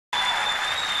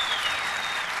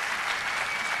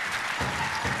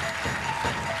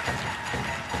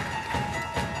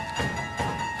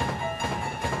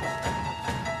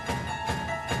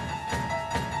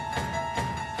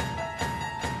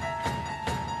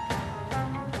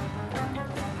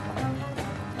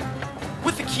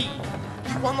key,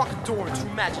 you unlock a door to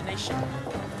imagination.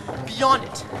 Beyond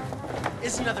it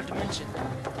is another dimension.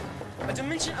 A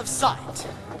dimension of sight,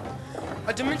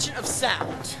 a dimension of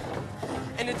sound,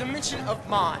 and a dimension of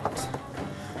mind.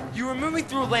 You are moving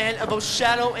through a land of both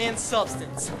shadow and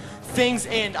substance, things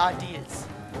and ideas.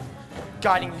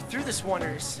 Guiding you through this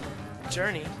wondrous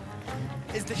journey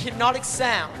is the hypnotic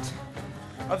sound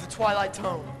of the Twilight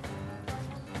tones.